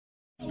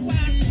What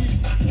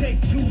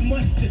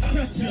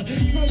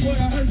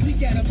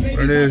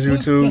it is,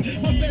 YouTube?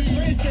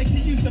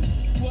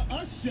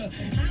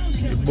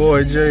 Your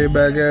boy Jay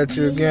back at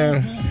you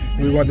again.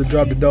 We want to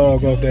drop the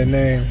dog off that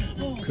name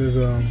because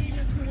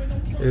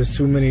there's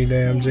too many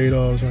damn J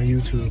dogs on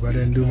YouTube. I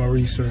didn't do my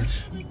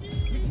research.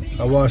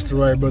 I watched the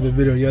Right Brother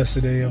video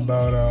yesterday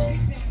about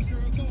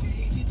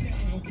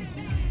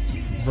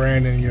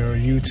branding your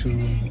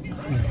YouTube.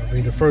 I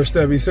think the first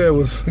step he said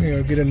was,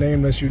 get a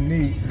name that's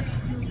unique.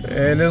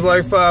 And there's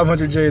like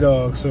 500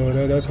 J-Dogs, so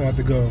that's going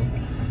to have to go.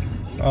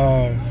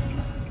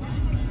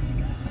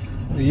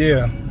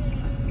 Yeah.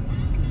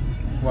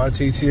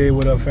 YTTA,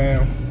 what up,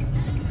 fam?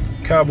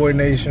 Cowboy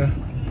Nation.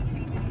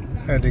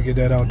 Had to get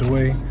that out the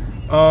way.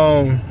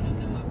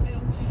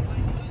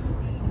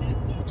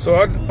 So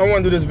I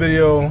want to do this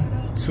video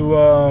to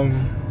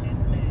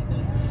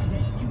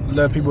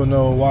let people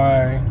know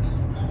why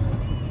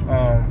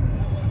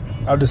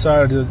I've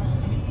decided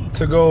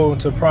to go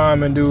to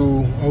Prime and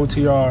do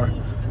OTR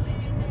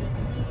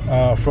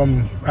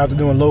from after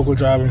doing local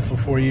driving for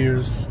 4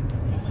 years.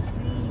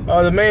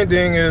 The main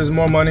thing is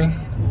more money.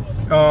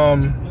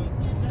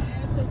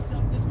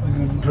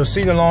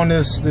 Proceeding along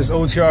this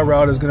OTR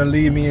route is going to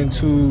lead me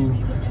into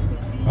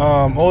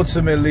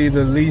ultimately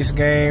the lease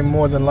game,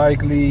 more than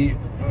likely,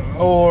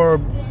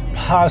 or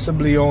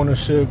possibly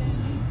ownership.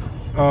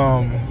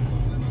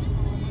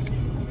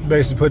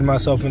 Basically putting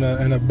myself in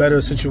a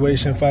better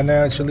situation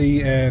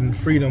financially and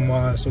freedom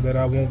wise, so that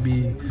I won't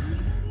be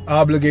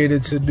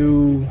obligated to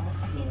do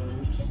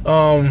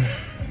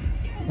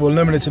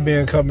limited to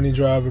being a company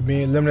driver,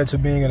 being limited to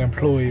being an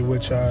employee,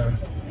 which I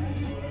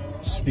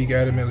speak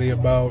adamantly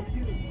about.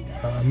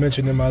 I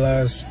mentioned in my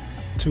last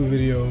two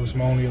videos,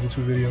 my only other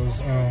two videos,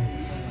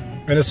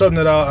 and it's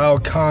something that I'll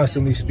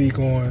constantly speak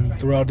on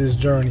throughout this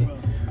journey.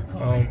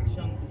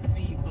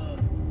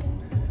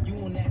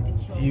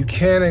 You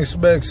can't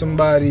expect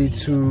somebody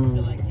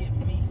to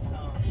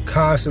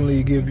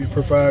constantly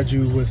provide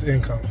you with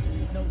income.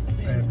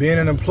 And being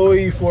an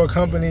employee for a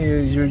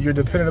company, you're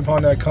dependent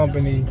upon that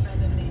company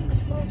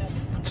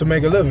to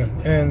make a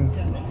living. And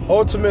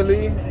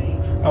ultimately,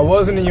 I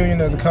was in the union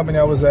at the company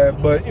I was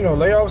at, but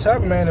layoffs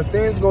happen, man. If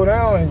things go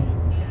down, and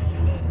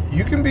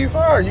you can be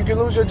fired, you can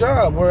lose your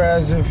job.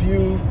 Whereas if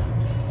you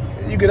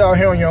get out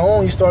here on your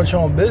own, you start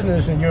your own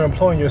business, and you're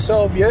employing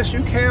yourself, yes,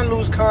 you can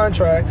lose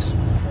contracts,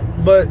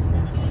 but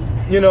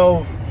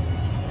you're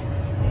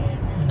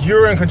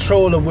in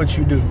control of what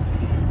you do.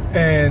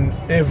 And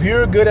if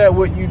you're good at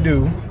what you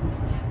do,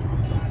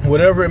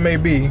 whatever it may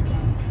be,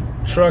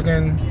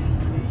 trucking,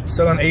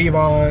 selling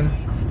Avon,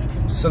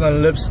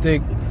 selling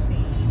lipstick,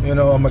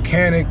 a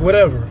mechanic,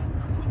 whatever,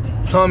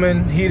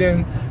 plumbing,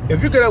 heating,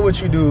 if you're good at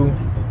what you do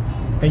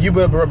and you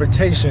build up a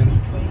reputation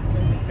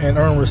and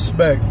earn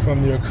respect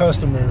from your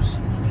customers,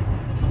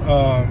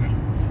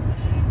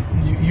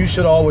 you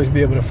should always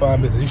be able to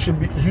find business.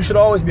 You should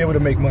always be able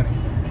to make money.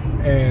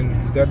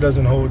 And that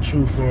doesn't hold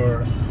true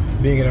for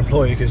being an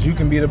employee, because you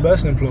can be the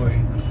best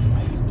employee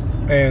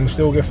and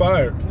still get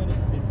fired.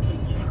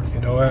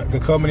 At the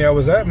company I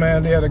was at,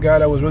 man, they had a guy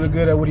that was really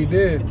good at what he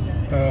did,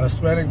 a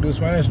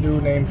Spanish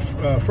dude named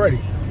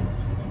Freddie.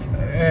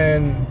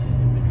 And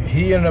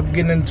he ended up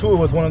getting into it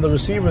with one of the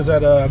receivers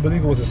at, I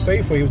believe it was a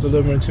Safeway he was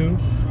delivering to.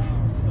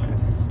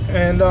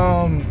 And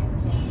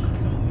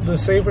the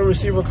Safeway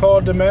receiver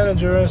called the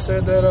manager and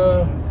said that,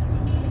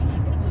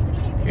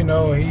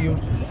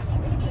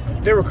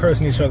 they were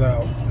cursing each other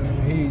out.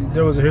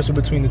 There was a history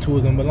between the two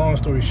of them, but long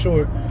story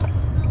short,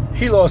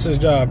 he lost his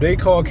job. They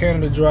called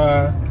Canada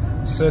Dry,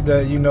 said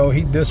that, he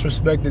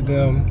disrespected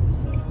them.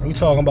 We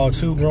talking about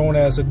two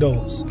grown-ass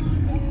adults.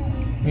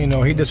 He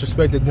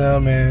disrespected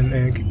them, and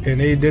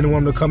they didn't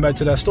want him to come back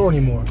to that store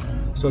anymore.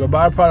 So the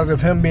byproduct of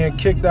him being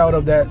kicked out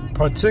of that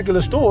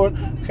particular store,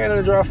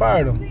 Canada Dry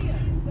fired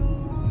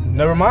him.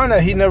 Never mind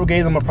that he never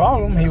gave them a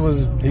problem. He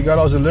got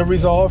all his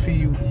deliveries off.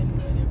 He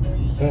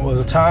was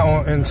in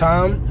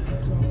time.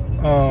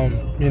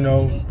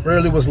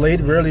 Rarely was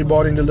late, rarely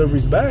bought any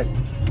deliveries back.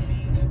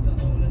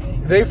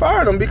 They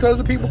fired him because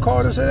the people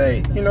called and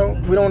said, hey, we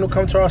don't want to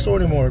come to our store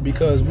anymore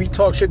because we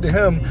talk shit to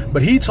him,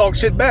 but he talked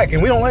shit back,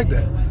 and we don't like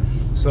that.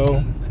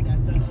 So,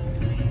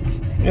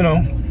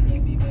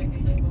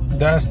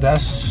 that's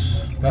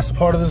the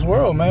part of this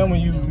world, man,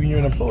 when you're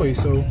an employee.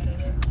 So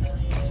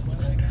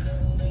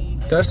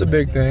that's the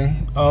big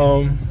thing.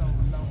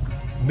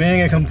 Being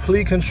in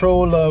complete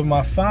control of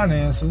my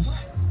finances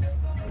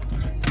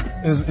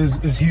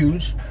is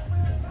huge.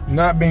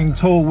 Not being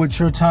told what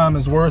your time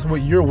is worth,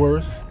 what you're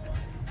worth.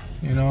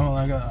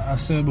 Like I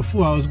said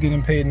before, I was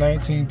getting paid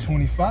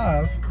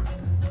 $19.25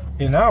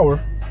 an hour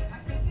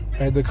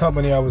at the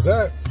company I was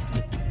at,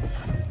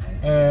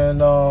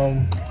 and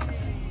I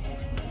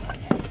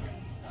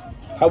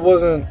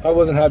wasn't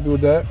happy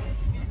with that.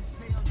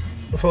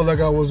 I felt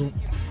like I was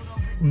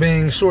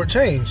being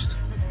shortchanged.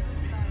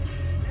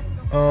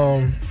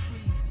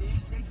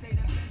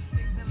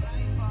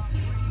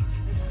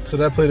 So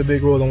that played a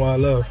big role in why I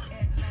left.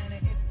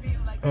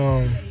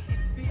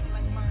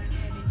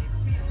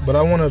 But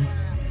I want to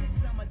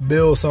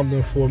build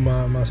something for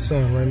my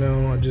son. Right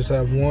now, I just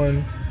have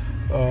one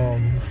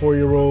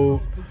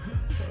 4-year-old,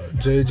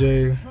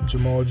 JJ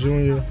Jamal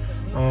Jr.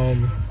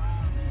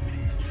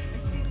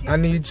 I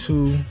need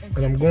to,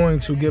 and I'm going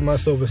to get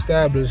myself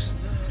established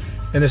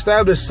and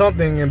establish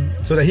something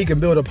so that he can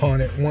build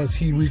upon it once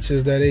he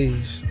reaches that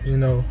age.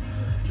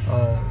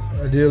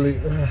 Ideally,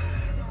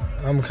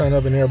 I'm kind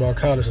of up in there about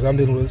college because I'm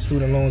dealing with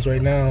student loans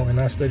right now, and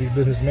I study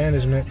business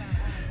management.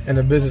 And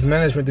a business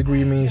management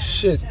degree means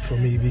shit for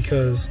me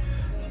because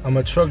I'm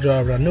a truck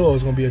driver. I knew I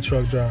was going to be a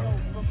truck driver.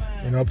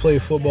 I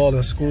played football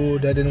in school.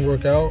 That didn't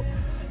work out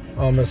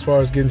as far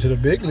as getting to the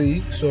big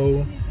league.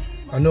 So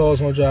I knew I was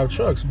going to drive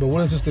trucks. But what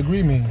does this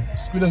degree mean?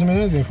 This degree doesn't mean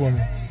anything for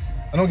me.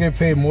 I don't get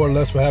paid more or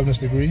less for having this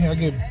degree. I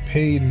get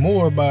paid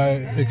more by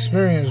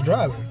experience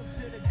driving.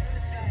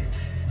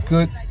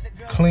 Good,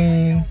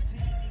 clean,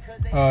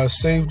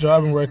 safe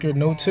driving record,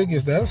 no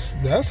tickets.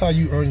 That's how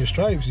you earn your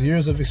stripes.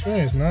 Years of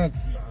experience, not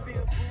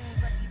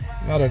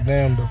a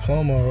damn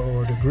diploma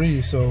or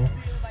degree. So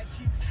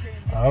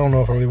I don't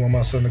know if I really want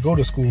my son to go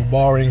to school,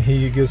 barring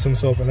he gets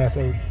himself an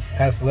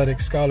athletic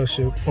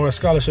scholarship or a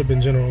scholarship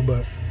in general.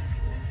 But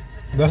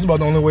that's about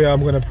the only way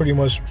I'm going to pretty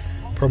much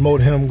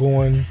promote him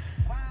going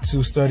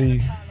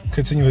to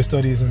continue his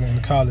studies in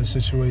a college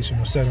situation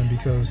or setting,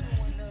 because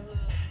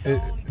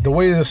the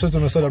way the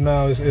system is set up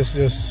now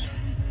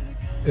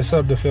it's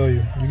up to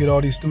failure. You get all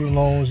these student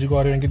loans, you go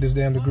out there and get this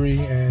damn degree,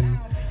 and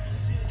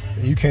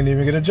you can't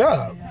even get a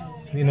job.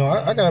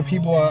 I got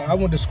people I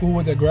went to school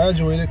with that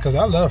graduated because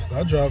I left.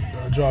 I dropped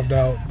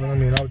out. But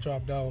I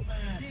dropped out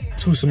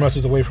 2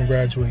 semesters away from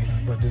graduating.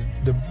 But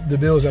the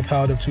bills have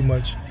piled up too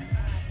much.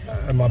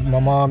 My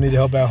mom needed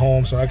help at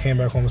home, so I came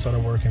back home and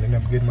started working and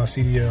then getting my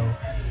CDL.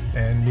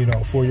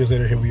 And 4 years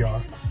later, here we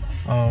are.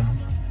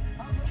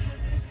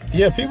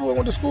 People I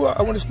went to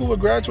school with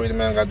graduated,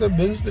 man, got their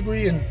business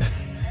degree, and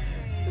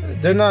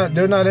they're not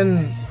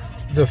in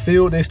the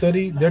field they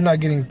study. They're not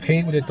getting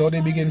paid what they thought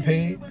they'd be getting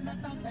paid.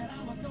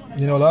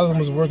 A lot of them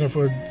was working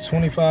for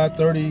 $25,000,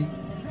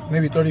 $30,000,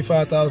 maybe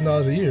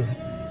 $35,000 a year.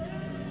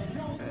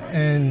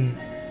 And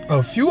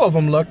a few of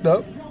them lucked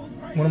up.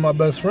 One of my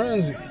best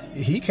friends,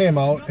 he came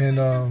out and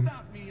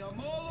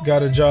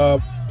got a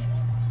job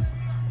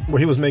where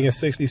he was making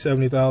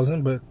 $60,000,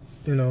 $70,000, but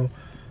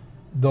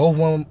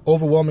the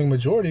overwhelming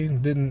majority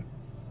didn't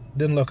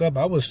luck up.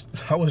 I was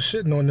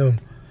shitting on them,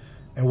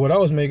 and what I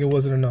was making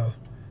wasn't enough.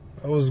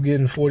 I was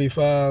getting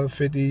 45,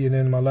 50, and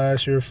then my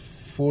last year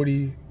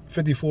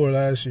 54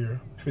 last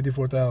year,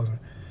 54,000,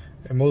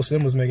 and most of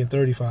them was making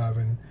 35.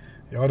 And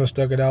y'all done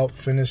stuck it out,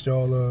 finished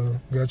y'all,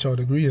 got y'all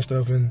degree and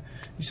stuff, and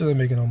you still ain't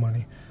making no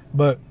money.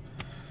 But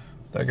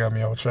that got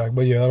me off track.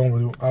 But yeah,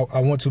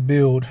 I want to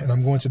build, and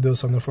I'm going to build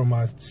something for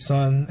my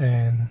son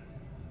and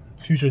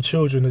future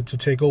children to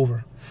take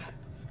over.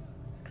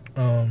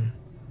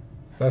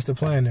 That's the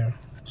plan there.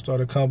 Start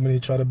a company,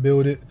 try to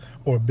build it.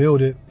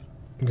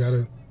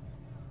 Gotta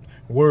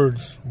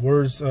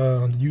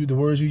the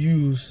words you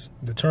use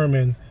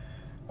determine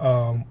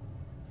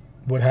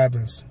what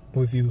happens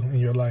with you in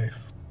your life.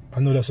 I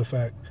know that's a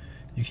fact.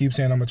 You keep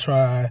saying, I'm going to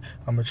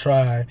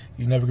try.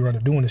 You never get around to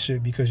doing the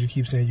shit because you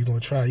keep saying you're going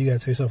to try. You got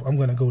to tell yourself, I'm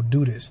going to go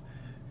do this.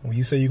 And when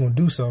you say you're going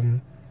to do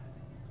something,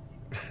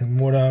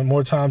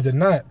 more times than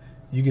not,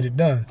 you get it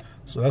done.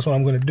 So that's what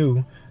I'm going to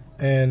do.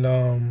 And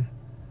I'm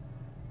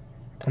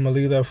going to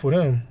leave that for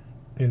them,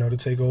 to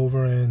take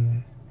over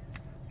and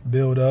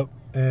build up.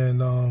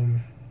 And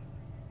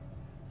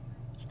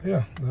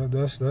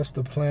that's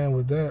the plan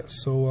with that.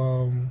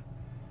 So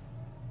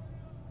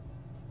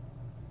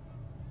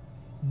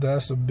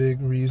that's a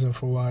big reason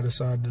for why I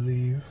decided to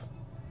leave.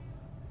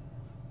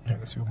 Yeah,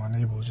 let's see what my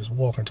neighbor was just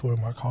walking toward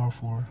my car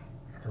for.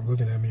 They're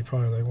looking at me,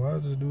 probably like, why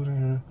is this dude in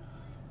here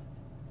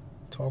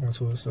talking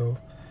to herself?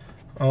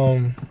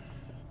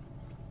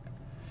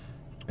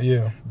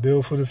 Yeah,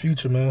 build for the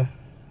future, man.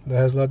 That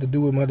has a lot to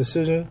do with my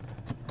decision.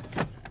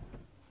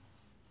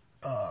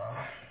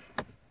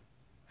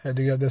 Had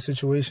to get out that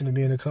situation to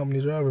being a company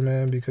driver,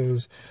 man,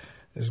 because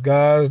there's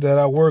guys that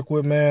I work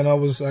with, man.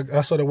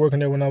 I started working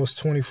there when I was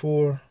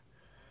 24.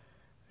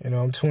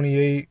 I'm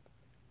 28.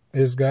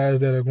 There's guys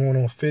that are going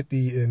on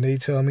 50, and they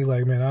tell me,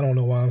 like, man, I don't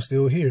know why I'm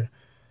still here.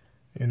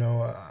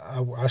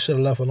 I should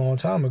have left a long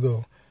time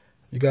ago.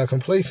 You got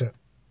complacent.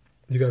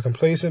 You got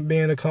complacent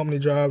being a company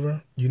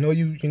driver. You've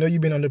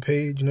been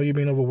underpaid. You've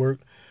been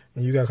overworked,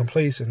 and you got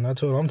complacent. And I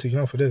told them I'm too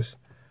young for this.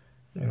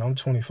 I'm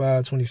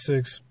 25,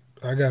 26.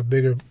 I got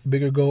bigger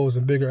goals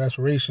and bigger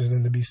aspirations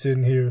than to be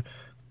sitting here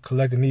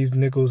collecting these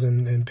nickels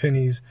and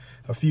pennies,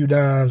 a few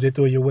dimes they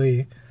throw your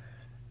way.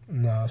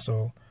 Nah,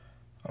 so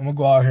I'm gonna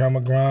go out here. I'm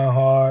gonna grind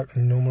hard.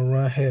 I'm gonna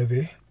run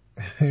heavy,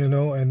 and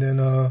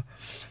then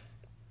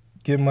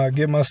get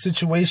my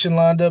situation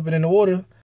lined up and in order,